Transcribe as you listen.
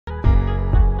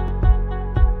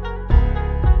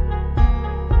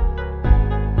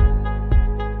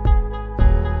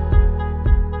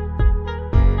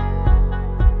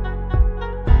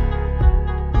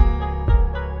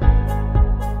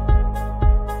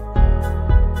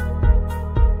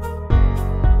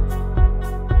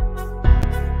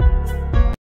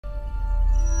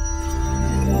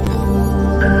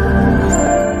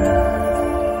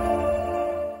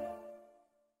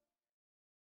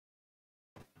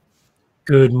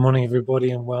Good morning,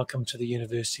 everybody, and welcome to the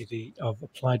University of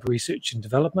Applied Research and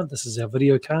Development. This is our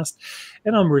video cast,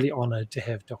 and I'm really honoured to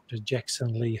have Dr.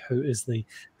 Jackson Lee, who is the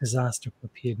disaster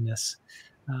preparedness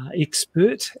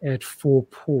expert at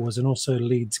 4PAWS and also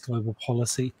leads global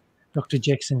policy. Dr.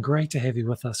 Jackson, great to have you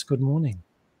with us. Good morning.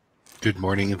 Good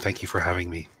morning, and thank you for having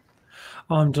me.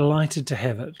 I'm delighted to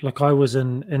have it. Look, I was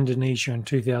in Indonesia in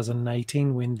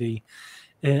 2018 when the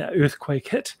earthquake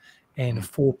hit, and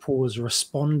 4PAWS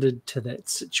responded to that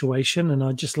situation. And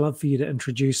I'd just love for you to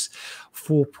introduce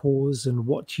 4PAWS and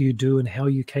what you do and how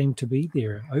you came to be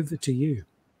there. Over to you.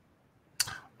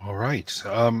 All right.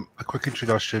 A quick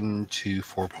introduction to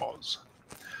 4PAWS.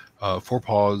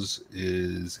 4PAWS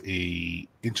is a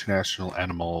international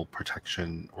animal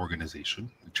protection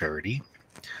organization, a charity,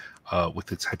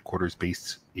 with its headquarters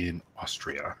based in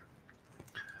Austria.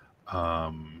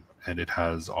 And it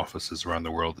has offices around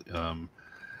the world,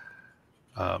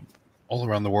 all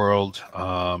around the world.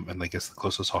 And I guess the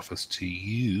closest office to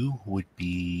you would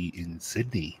be in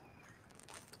Sydney.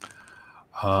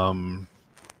 As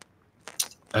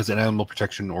an animal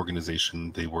protection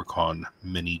organization, they work on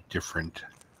many different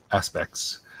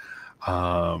aspects,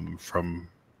 from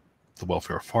the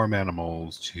welfare of farm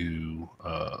animals to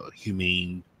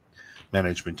humane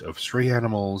management of stray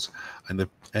animals and the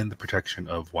protection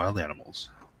of wild animals.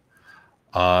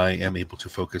 I am able to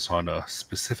focus on a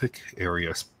specific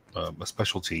area, a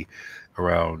specialty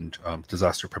around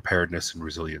disaster preparedness and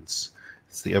resilience.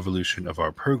 It's the evolution of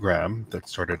our program that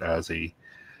started as a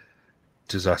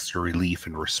disaster relief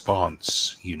and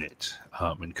response unit,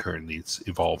 and currently it's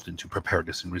evolved into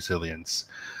preparedness and resilience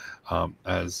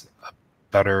as a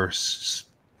better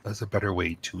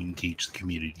way to engage the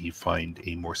community, find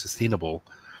a more sustainable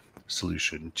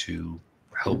solution to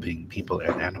helping people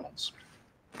and animals.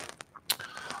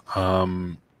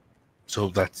 So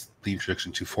that's the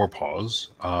introduction to 4PAWS.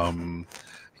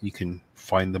 You can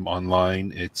find them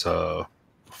online. It's spell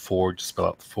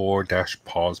out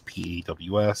 4-paws,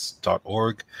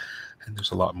 PAWS.org, and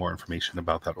there's a lot more information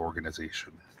about that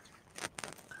organization.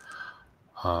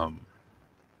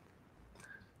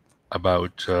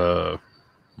 About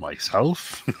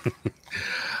myself.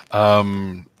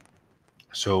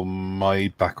 So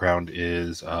my background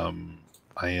is I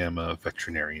am a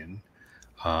veterinarian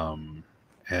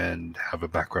and have a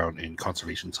background in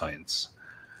conservation science.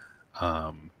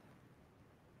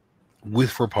 With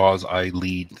 4PAWS, I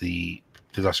lead the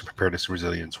disaster preparedness and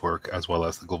resilience work as well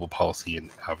as the global policy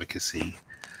and advocacy.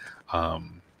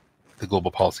 The global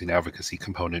policy and advocacy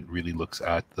component really looks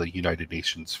at the United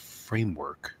Nations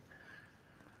framework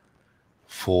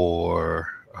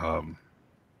for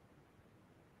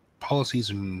policies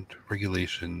and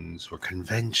regulations or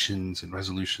conventions and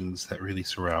resolutions that really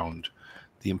surround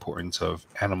the importance of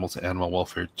animals and animal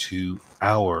welfare to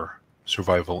our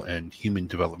survival and human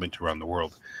development around the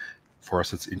world. For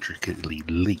us, it's intricately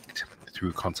linked through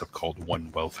a concept called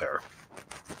One Welfare.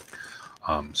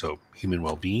 So human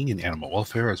well-being and animal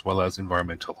welfare, as well as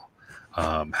environmental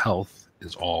health,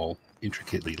 is all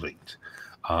intricately linked.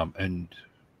 And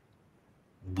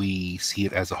we see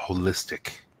it as a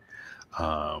holistic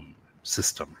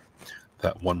system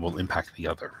that one will impact the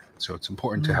other. So it's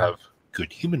important to have good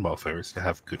human welfare is to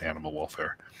have good animal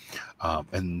welfare,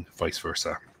 and vice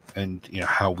versa. And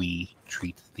how we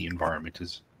treat the environment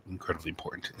is incredibly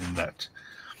important in that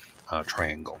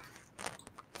triangle.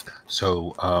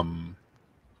 So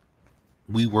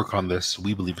we work on this.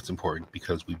 We believe it's important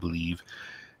because we believe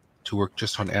to work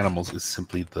just on animals is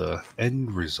simply the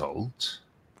end result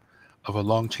of a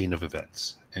long chain of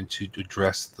events, and to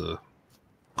address the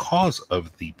cause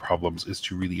of the problems is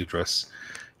to really address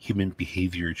human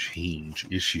behavior change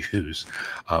issues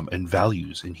and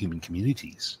values in human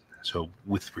communities. So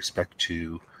with respect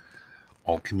to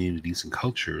all communities and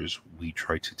cultures, we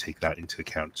try to take that into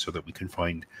account so that we can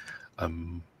find a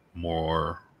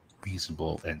more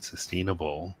reasonable and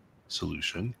sustainable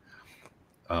solution,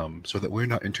 so that we're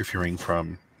not interfering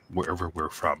from wherever we're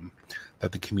from,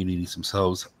 that the communities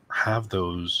themselves have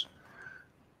those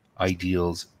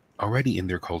ideals already in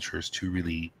their cultures to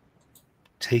really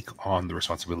take on the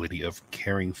responsibility of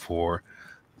caring for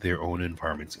their own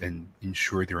environments and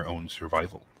ensure their own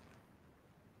survival.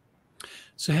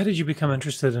 So how did you become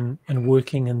interested in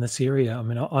working in this area? I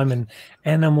mean, I'm an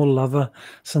animal lover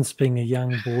since being a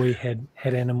young boy, had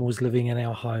animals living in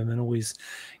our home and always,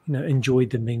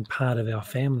 enjoyed them being part of our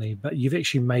family. But you've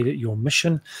actually made it your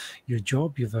mission, your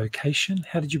job, your vocation.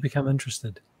 How did you become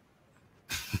interested?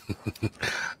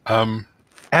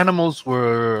 Animals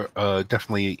were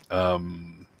definitely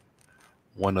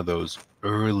one of those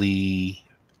early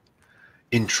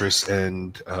interests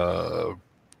and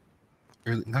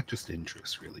really not just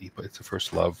interest, really, but it's a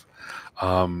first love.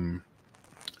 Um,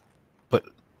 but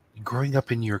growing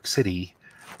up in New York City,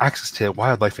 access to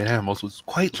wildlife and animals was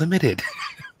quite limited.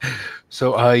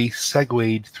 So I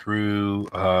segued through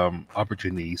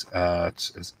opportunities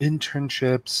as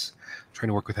internships, trying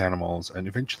to work with animals, and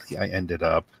eventually I ended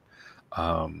up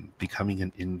becoming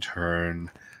an intern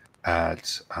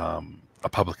at a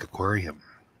public aquarium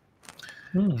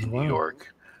in New Wow.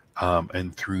 York.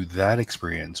 And through that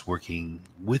experience, working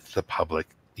with the public,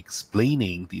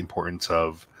 explaining the importance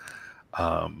of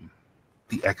um,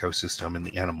 the ecosystem and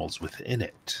the animals within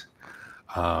it,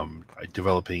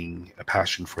 developing a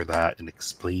passion for that and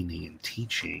explaining and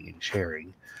teaching and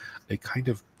sharing, it kind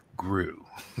of grew.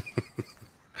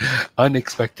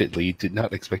 Unexpectedly, did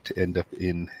not expect to end up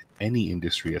in any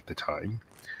industry at the time.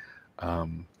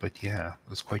 But yeah, I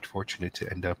was quite fortunate to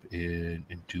end up in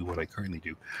and do what I currently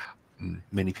do.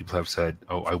 Many people have said,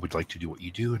 "Oh, I would like to do what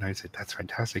you do," and I said, "That's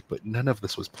fantastic," but none of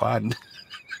this was planned.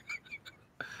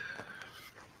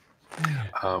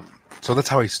 Yeah. So that's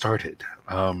how I started.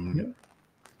 Yeah.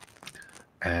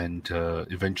 And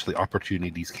eventually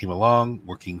opportunities came along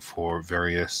working for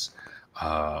various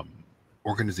um,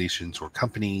 organizations or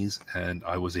companies, and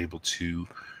I was able to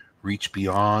reach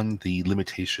beyond the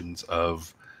limitations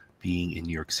of being in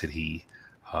New York City.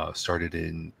 Started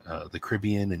in the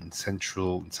Caribbean and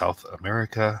Central and South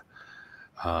America.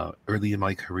 Early in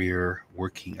my career,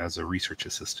 working as a research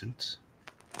assistant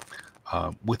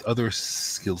with other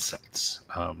skill sets.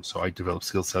 So I developed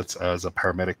skill sets as a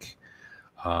paramedic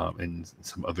and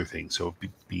some other things. So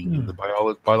being in the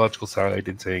biological side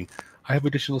and saying, I have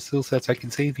additional skill sets, I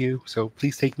can save you. So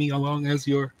please take me along as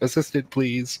your assistant,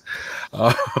 please.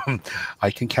 I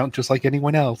can count just like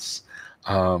anyone else.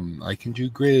 I can do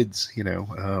grids,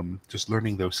 just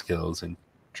learning those skills and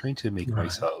trying to make Right.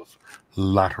 myself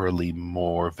laterally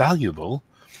more valuable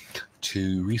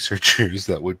to researchers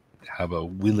that would have a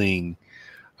willing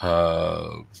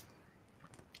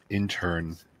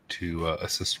intern to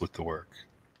assist with the work.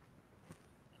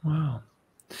 Wow.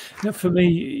 Now, for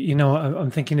me,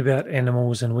 I'm thinking about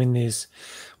animals, and when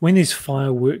there's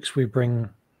fireworks, we bring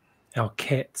our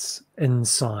cats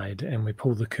inside, and we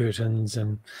pull the curtains,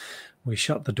 and we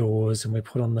shut the doors, and we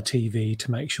put on the TV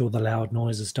to make sure the loud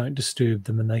noises don't disturb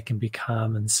them, and they can be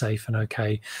calm and safe and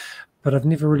okay. But I've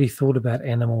never really thought about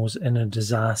animals in a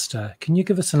disaster. Can you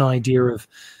give us an idea of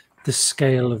the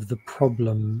scale of the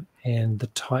problem and the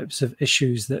types of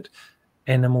issues that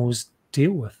animals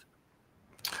deal with?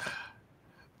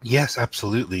 Yes,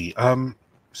 absolutely.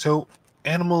 So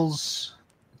animals,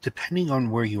 depending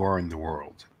on where you are in the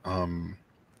world,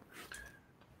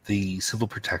 the civil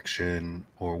protection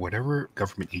or whatever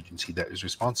government agency that is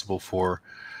responsible for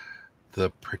the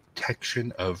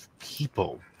protection of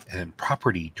people and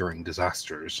property during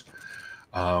disasters,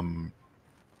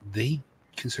 they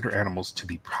consider animals to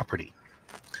be property,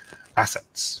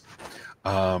 assets.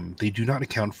 They do not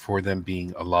account for them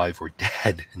being alive or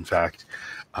dead, in fact.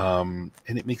 And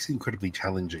it makes it incredibly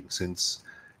challenging since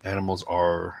animals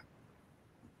are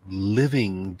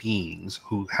living beings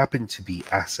who happen to be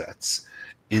assets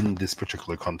in this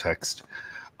particular context,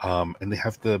 and they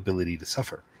have the ability to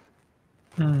suffer.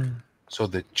 Mm, So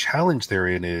the challenge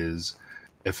therein is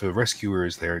if a rescuer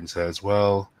is there and says,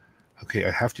 well, okay,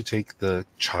 I have to take the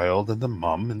child and the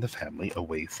mom and the family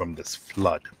away from this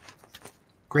flood.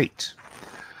 Great.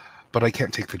 But I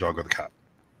can't take the dog or the cat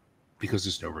because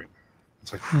there's no room.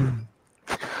 It's like, mm,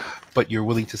 but you're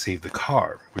willing to save the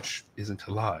car, which isn't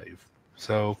alive.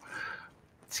 So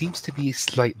it seems to be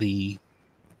slightly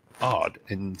odd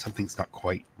and something's not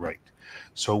quite right.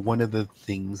 So one of the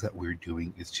things that we're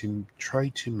doing is to try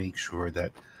to make sure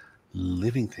that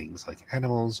living things like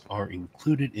animals are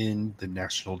included in the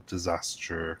national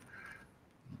disaster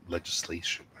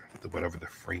legislation, whatever the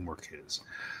framework is,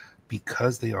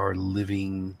 because they are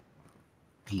living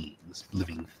beings,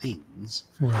 living things,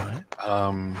 right.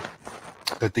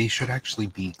 that they should actually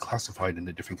be classified in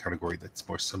a different category that's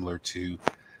more similar to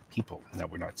people. That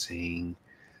we're not saying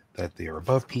that they are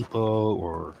above people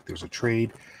or there's a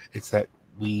trade. It's that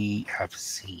we have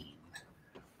seen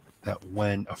that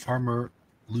when a farmer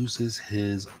loses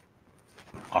his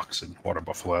oxen, water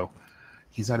buffalo,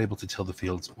 he's not able to till the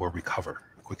fields or recover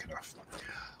quick enough.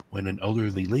 When an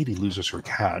elderly lady loses her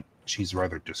cat, she's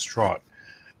rather distraught,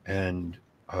 and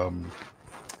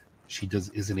she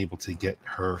isn't able to get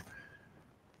her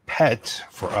pet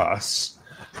for us,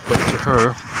 but to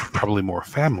her, probably more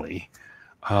family.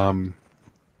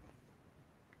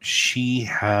 She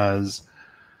has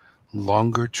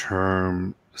longer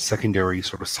term secondary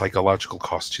sort of psychological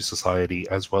costs to society,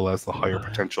 as well as the higher Right.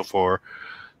 potential for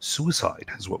suicide,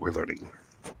 is what we're learning.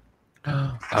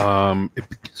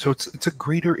 So it's a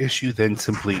greater issue than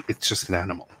simply it's just an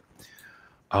animal.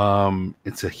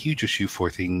 It's a huge issue for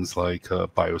things like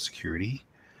biosecurity,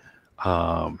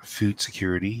 food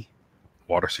security,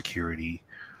 water security.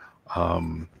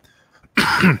 Um,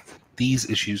 these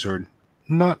issues are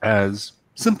not as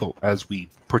simple as we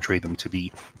portray them to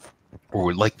be or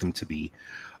would like them to be.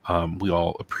 We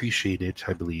all appreciate it,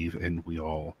 I believe, and we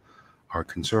all are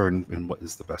concerned in what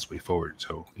is the best way forward.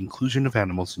 So inclusion of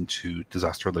animals into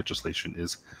disaster legislation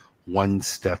is one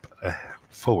step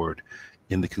forward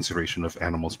in the consideration of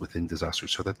animals within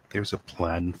disasters so that there's a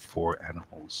plan for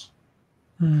animals.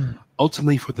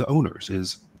 Ultimately, for the owners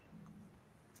is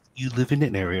you live in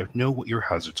an area, know what your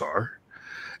hazards are,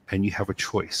 and you have a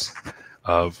choice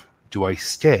of do I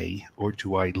stay or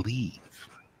do I leave?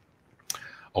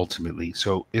 Ultimately,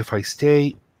 so if I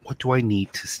stay, what do I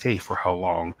need to stay for how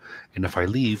long? And if I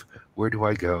leave, where do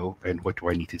I go and what do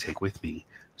I need to take with me?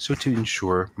 So to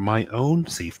ensure my own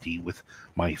safety with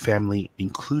my family,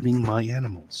 including my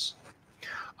animals.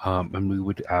 And we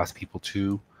would ask people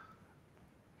to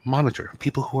monitor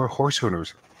people who are horse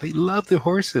owners. They love the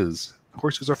horses.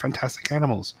 Horses are fantastic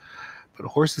animals, but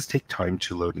horses take time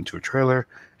to load into a trailer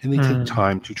and they take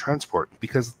time to transport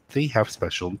because they have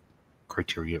special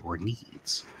criteria or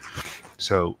needs.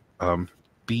 So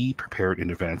be prepared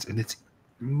in advance. And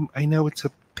I know it's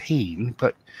a pain,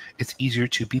 but it's easier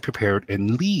to be prepared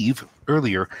and leave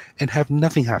earlier and have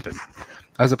nothing happen,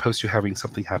 as opposed to having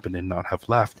something happen and not have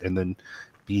left and then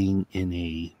being in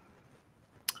a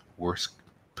worse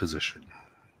position.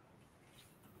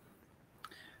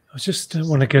 I just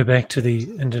want to go back to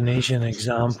the Indonesian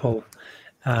example.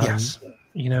 Yes.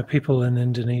 You know, people in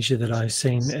Indonesia that I've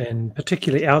seen, and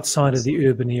particularly outside of the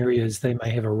urban areas, they may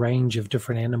have a range of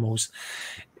different animals.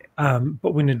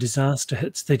 But when a disaster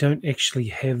hits, they don't actually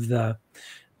have the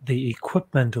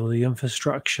equipment or the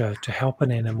infrastructure to help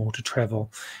an animal to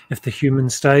travel. If the human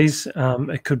stays,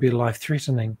 it could be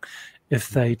life-threatening. If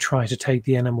they try to take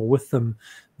the animal with them,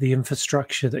 the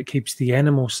infrastructure that keeps the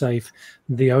animal safe,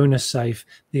 the owner safe,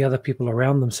 the other people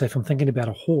around them safe. I'm thinking about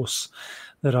a horse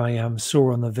that I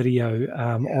saw on the video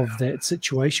of that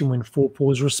situation when Four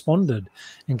Paws responded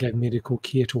and gave medical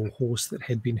care to a horse that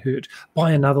had been hurt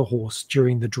by another horse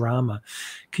during the drama.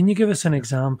 Can you give us an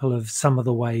example of some of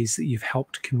the ways that you've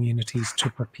helped communities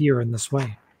to prepare in this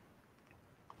way?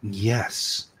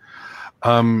 Yes.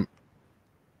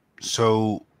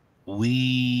 So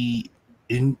we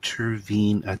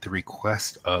intervene at the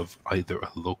request of either a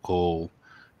local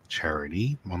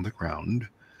charity on the ground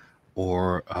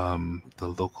or the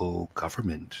local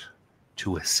government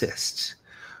to assist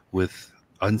with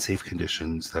unsafe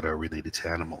conditions that are related to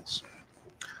animals.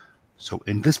 So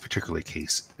in this particular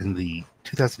case, in the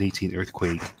 2018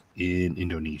 earthquake in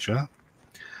Indonesia,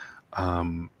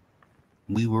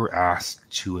 we were asked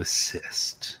to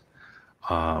assist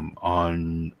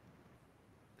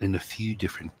in a few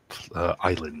different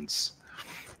islands.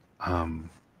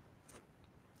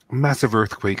 Massive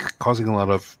earthquake causing a lot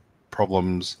of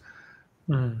problems.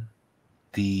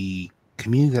 The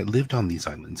community that lived on these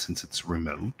islands, since it's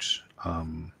remote,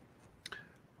 on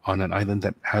an island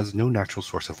that has no natural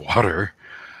source of water,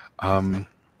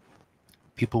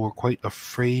 people were quite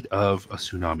afraid of a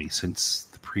tsunami since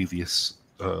the previous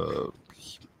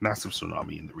massive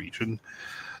tsunami in the region.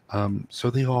 So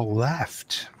they all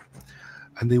left.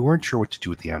 And they weren't sure what to do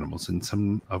with the animals. And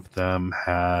some of the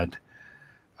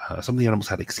animals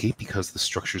had escaped because the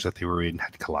structures that they were in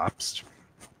had collapsed.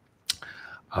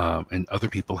 And other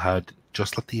people had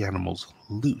just let the animals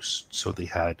loose. So they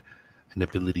had an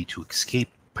ability to escape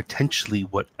potentially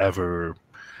whatever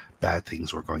bad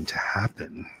things were going to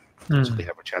happen. So they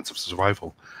have a chance of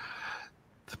survival.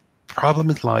 The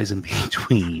problem lies in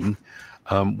between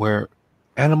where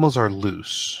animals are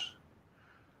loose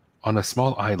on a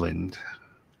small island.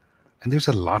 And there's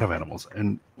a lot of animals.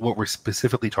 And what we're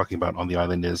specifically talking about on the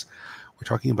island is we're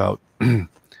talking about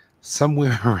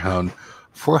somewhere around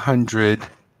 400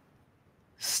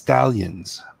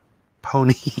 stallions,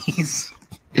 ponies,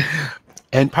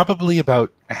 and probably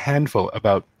about a handful,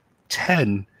 about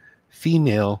 10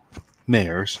 female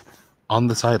mares on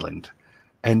this island.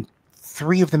 And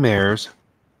 3 of the mares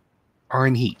are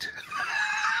in heat.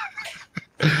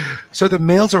 So the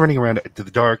males are running around in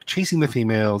the dark, chasing the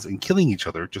females and killing each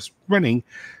other, just running.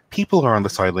 People are on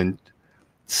this island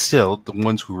still, the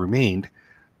ones who remained,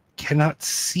 cannot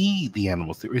see the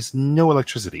animals. There is no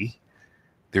electricity.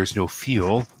 There's no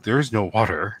fuel. There's no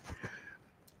water.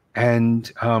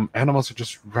 And animals are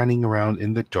just running around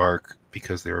in the dark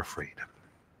because they're afraid.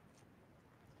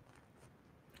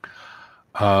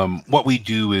 What we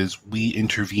do is we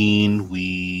intervene,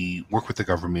 we work with the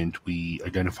government, we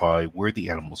identify where the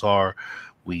animals are,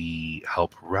 we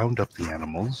help round up the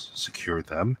animals, secure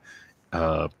them,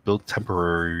 build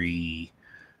temporary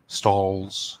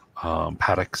stalls,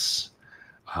 paddocks,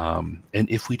 and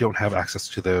if we don't have access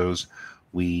to those,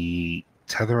 we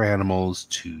tether animals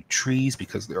to trees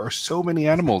because there are so many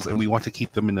animals and we want to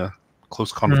keep them in a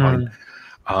close confine.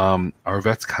 Our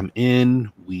vets come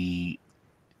in, we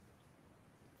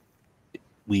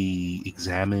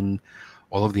examine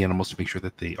all of the animals to make sure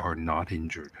that they are not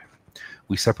injured.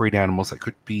 We separate animals that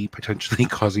could be potentially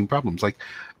causing problems, like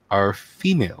our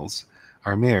females,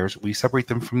 our mares. We separate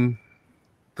them from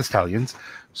the stallions,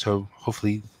 so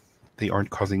hopefully they aren't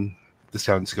causing the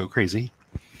stallions to go crazy.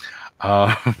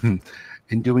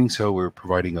 In doing so, we're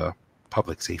providing a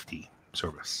public safety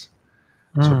service.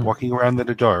 So walking around in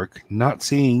the dark, not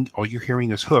seeing, all you're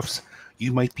hearing is hoofs,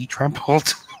 you might be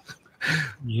trampled.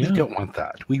 We don't want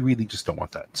that. We really just don't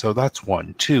want that. So that's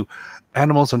one. Two,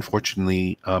 animals,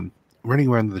 unfortunately, running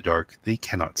around in the dark, they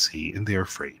cannot see and they're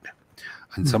afraid.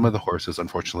 And some of the horses,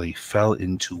 unfortunately, fell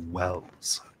into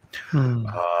wells.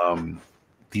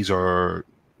 These are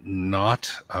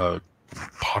not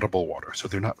potable water, so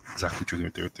they're not exactly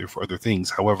drinking it. They're for other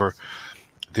things. However,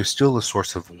 they're still a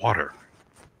source of water,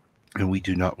 and we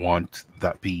do not want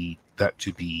that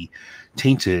to be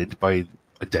tainted by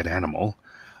a dead animal.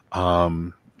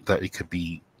 That it could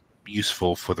be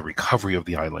useful for the recovery of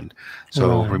the island.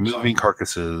 So removing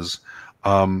carcasses.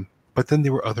 But then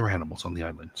there were other animals on the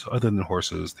island. So other than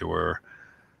horses, there were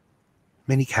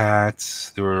many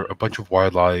cats. There were a bunch of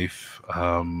wildlife.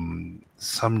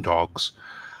 Some dogs.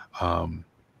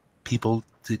 People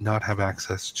did not have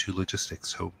access to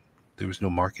logistics, so there was no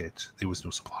market. There was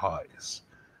no supplies.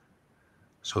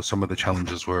 So some of the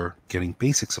challenges were getting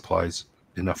basic supplies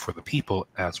enough for the people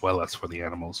as well as for the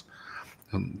animals.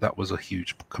 And that was a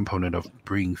huge component of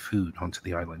bringing food onto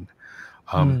the island.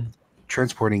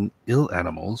 Transporting ill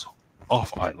animals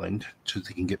off island so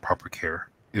they can get proper care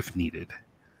if needed.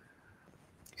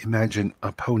 Imagine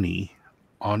a pony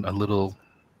on a little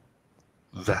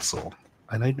vessel,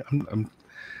 and I'm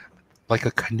like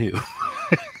a canoe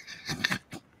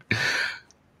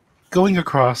going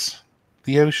across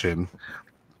the ocean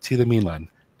to the mainland.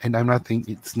 And I'm not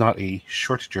thinking, it's not a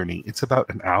short journey. It's about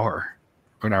an hour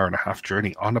or an hour and a half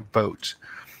journey on a boat.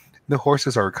 The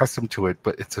horses are accustomed to it,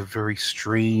 but it's a very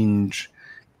strange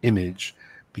image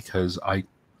because I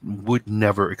would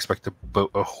never expect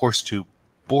a horse to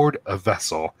board a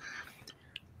vessel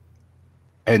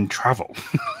and travel.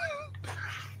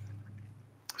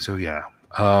 So yeah,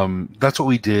 that's what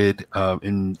we did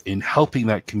in helping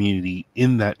that community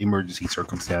in that emergency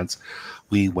circumstance.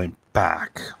 We went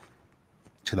back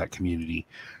to that community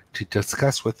to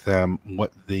discuss with them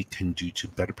what they can do to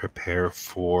better prepare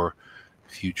for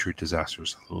future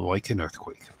disasters like an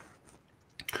earthquake,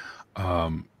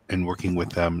 and working with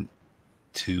them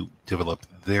to develop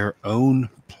their own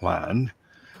plan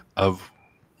of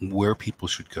where people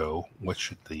should go, what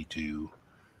should they do,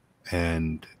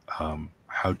 and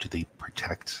how do they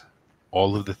protect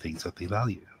all of the things that they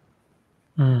value.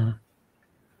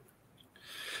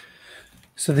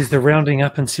 So there's the rounding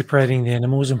up and separating the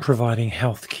animals and providing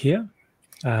health care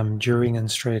during and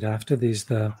straight after. There's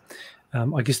the,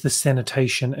 I guess, the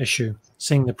sanitation issue,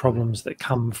 seeing the problems that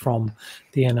come from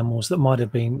the animals that might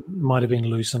have been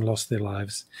loose and lost their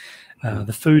lives.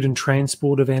 The food and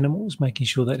transport of animals, making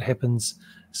sure that happens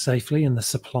safely and the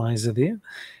supplies are there.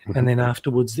 And then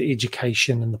afterwards, the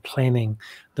education and the planning,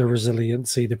 the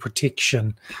resiliency, the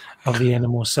protection of the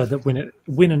animals, so that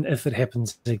when and if it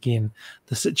happens again,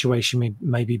 the situation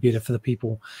may be better for the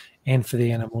people and for the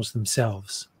animals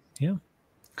themselves. Yeah.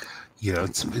 Yeah,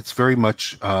 it's very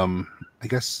much, I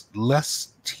guess,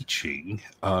 less teaching,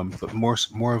 but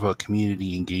more of a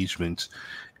community engagement,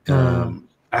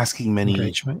 asking many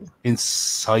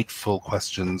insightful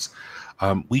questions.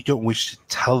 We don't wish to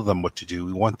tell them what to do.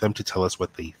 We want them to tell us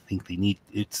what they think they need.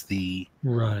 It's the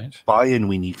buy-in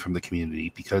we need from the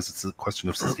community, because it's a question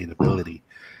of sustainability.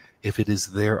 If it is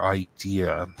their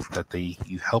idea that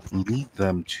you help lead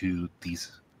them to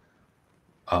these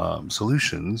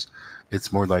solutions,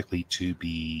 it's more likely to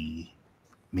be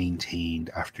maintained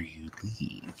after you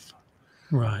leave.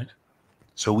 Right.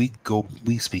 So we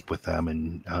speak with them,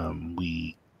 and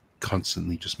we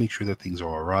constantly just make sure that things are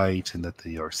all right and that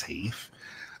they are safe,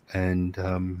 and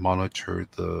monitor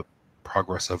the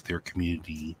progress of their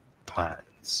community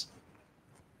plans.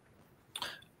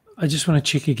 I just want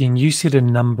to check again. You said a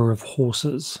number of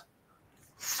horses.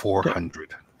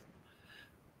 400.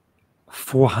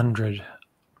 400.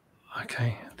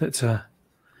 Okay, that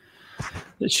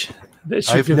should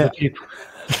give the people.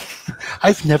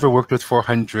 I've never worked with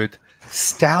 400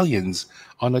 stallions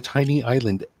on a tiny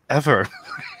island ever.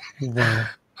 Wow.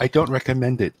 I don't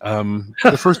recommend it.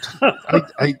 The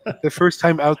first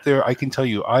time out there, I can tell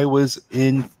you, I was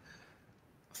in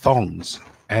thongs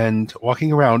and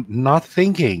walking around, not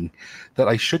thinking that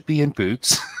I should be in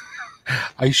boots.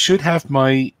 I should have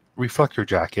my reflector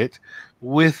jacket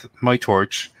with my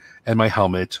torch and my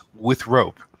helmet with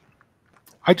rope.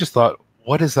 I just thought,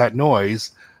 what is that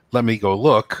noise? Let me go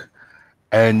look.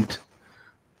 And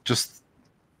just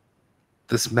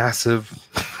this massive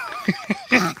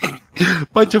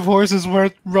bunch of horses were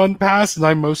run past, and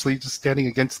I'm mostly just standing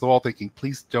against the wall thinking,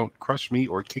 please don't crush me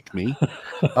or kick me.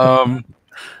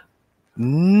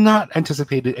 Not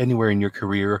anticipated anywhere in your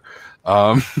career.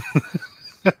 But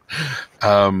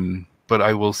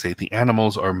I will say the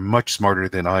animals are much smarter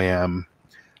than I am.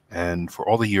 And for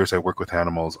all the years I work with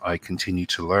animals, I continue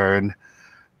to learn.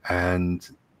 And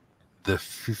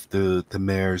the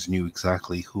mares knew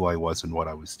exactly who I was and what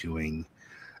I was doing.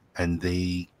 And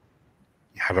they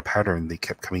had a pattern. They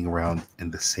kept coming around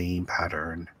in the same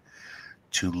pattern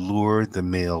to lure the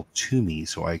male to me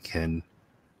so I can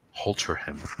halter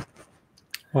him.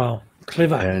 Wow,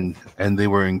 clever. And they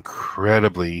were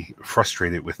incredibly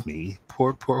frustrated with me.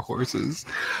 Poor horses.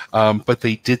 But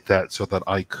they did that so that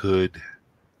I could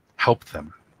help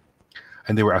them.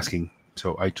 And they were asking,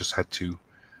 so I just had to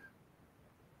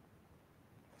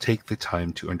take the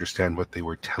time to understand what they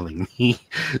were telling me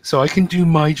so I can do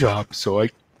my job.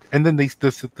 And then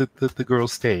the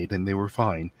girls stayed and they were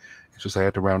fine. It's just I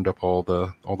had to round up all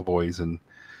the boys and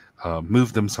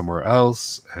move them somewhere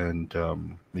else and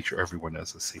make sure everyone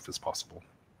is as safe as possible.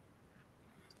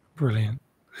 Brilliant.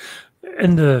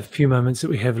 In the few moments that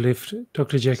we have left,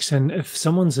 Dr. Jackson, if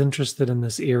someone's interested in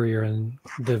this area and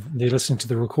they're listening to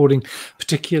the recording,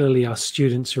 particularly our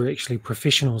students who are actually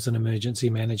professionals in emergency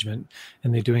management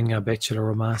and they're doing our bachelor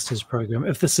or master's program,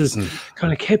 if this has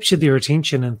kind of captured their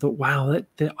attention and thought, wow,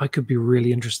 that I could be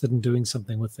really interested in doing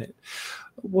something with that,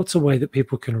 what's a way that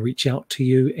people can reach out to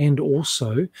you? And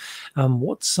also,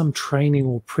 what's some training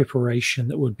or preparation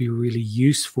that would be really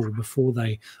useful before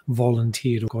they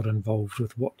volunteered or got involved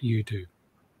with what you do?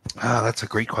 That's a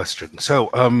great question. So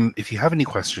if you have any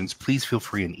questions, please feel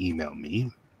free and email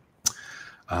me.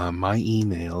 My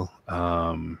email,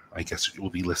 I guess it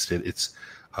will be listed. It's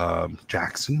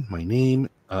Jackson, my name,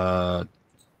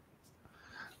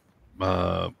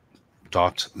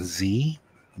 .zee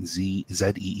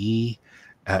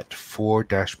at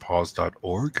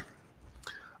 4-paws.org.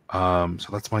 So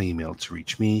that's my email to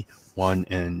reach me. 1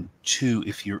 and 2,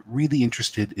 if you're really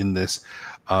interested in this,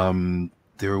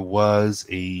 there was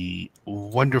a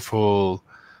wonderful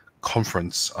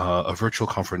conference, a virtual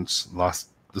conference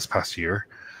this past year,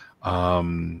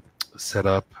 set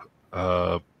up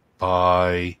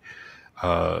by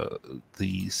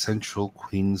the Central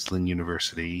Queensland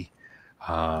University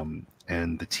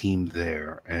and the team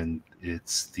there, and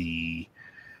it's the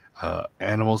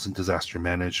Animals and Disaster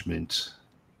Management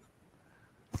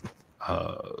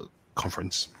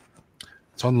conference.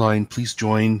 It's online. Please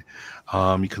join.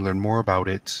 You can learn more about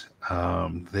it.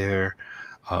 There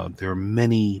are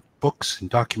many books and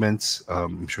documents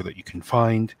I'm sure that you can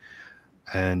find.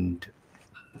 And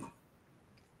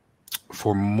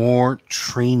for more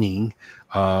training,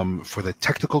 for the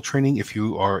technical training, if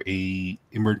you are a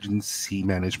emergency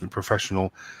management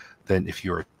professional, then if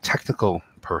you're a technical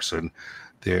person,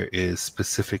 there is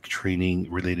specific training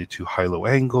related to high-low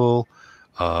angle,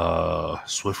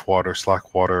 swift water,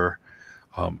 slack water,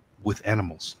 with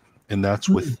animals. And that's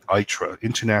with ITRA,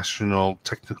 International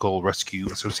Technical Rescue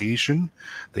Association.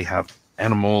 They have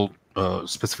animal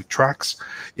specific tracks.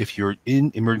 If you're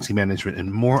in emergency management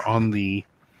and more on the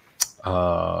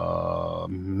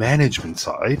management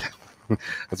side,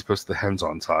 as opposed to the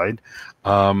hands-on side,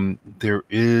 there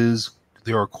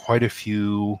are quite a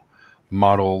few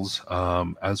models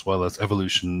as well as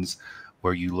evolutions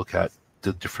where you look at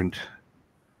the different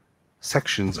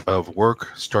sections of work,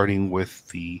 starting with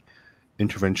the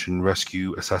intervention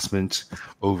rescue assessment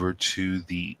over to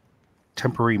the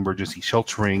temporary emergency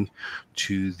sheltering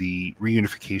to the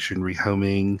reunification,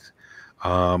 rehoming,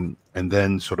 and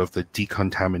then sort of the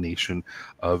decontamination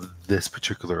of this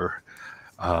particular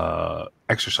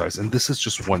exercise. And this is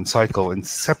just one cycle. And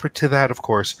separate to that, of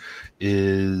course,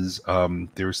 is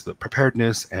there's the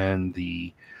preparedness and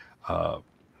the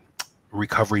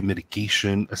recovery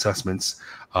mitigation assessments.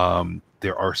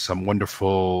 There are some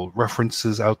wonderful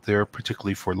references out there,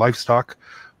 particularly for livestock,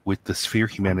 with the Sphere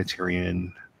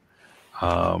Humanitarian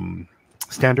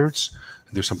Standards.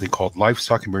 There's something called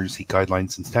Livestock Emergency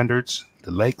Guidelines and Standards, the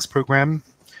LEGS program.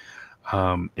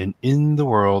 And in the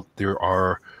world, there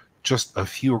are just a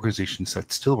few organizations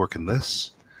that still work in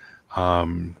this.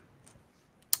 And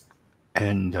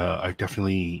I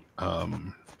definitely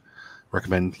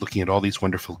recommend looking at all these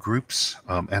wonderful groups,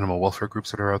 animal welfare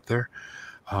groups that are out there.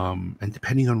 And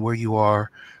depending on where you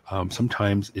are,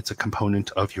 sometimes it's a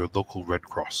component of your local Red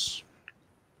Cross.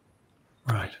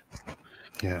 Right.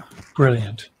 Yeah.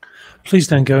 Brilliant. Please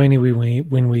don't go anywhere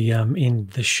when we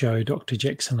end the show, Dr.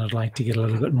 Jackson. I'd like to get a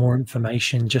little bit more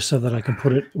information just so that I can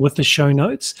put it with the show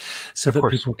notes so that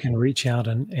people can reach out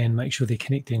and make sure they're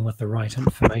connecting with the right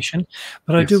information.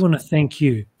 But I do want to thank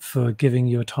you for giving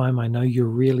your time. I know you're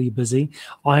really busy.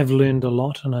 I've learned a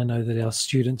lot, and I know that our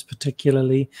students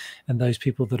particularly and those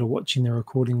people that are watching the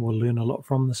recording will learn a lot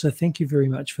from this. So thank you very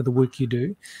much for the work you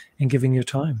do and giving your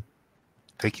time.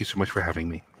 Thank you so much for having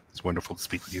me. It's wonderful to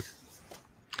speak with you.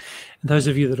 And those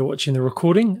of you that are watching the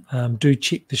recording, do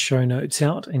check the show notes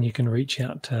out, and you can reach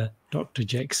out to Dr.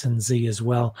 Jackson Z as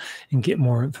well and get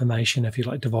more information if you'd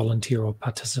like to volunteer or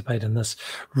participate in this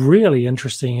really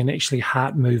interesting and actually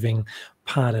heart-moving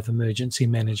part of emergency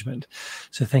management.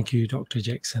 So thank you, Dr.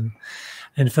 Jackson.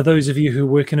 And for those of you who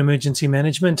work in emergency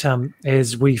management,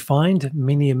 as we find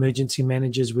many emergency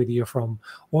managers, whether you're from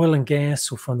oil and gas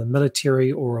or from the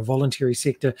military or a voluntary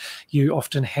sector, you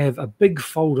often have a big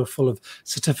folder full of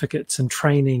certificates and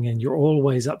training, and you're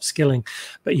always upskilling,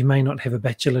 but you may not have a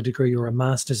bachelor degree or a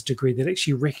master's degree that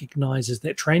actually recognizes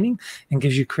that training and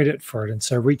gives you credit for it. And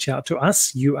so reach out to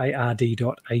us, uard.ac.nz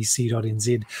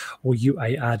or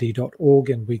uard.org,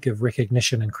 and we give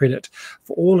recognition and credit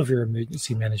for all of your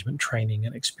emergency management training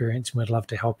and experience. And we'd love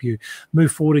to help you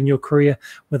move forward in your career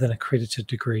with an accredited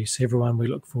degree. So everyone, we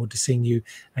look forward to seeing you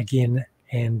again.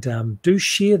 And do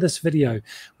share this video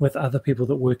with other people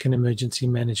that work in emergency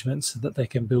management so that they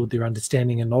can build their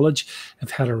understanding and knowledge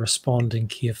of how to respond and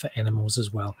care for animals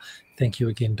as well. Thank you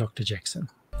again, Dr. Jackson.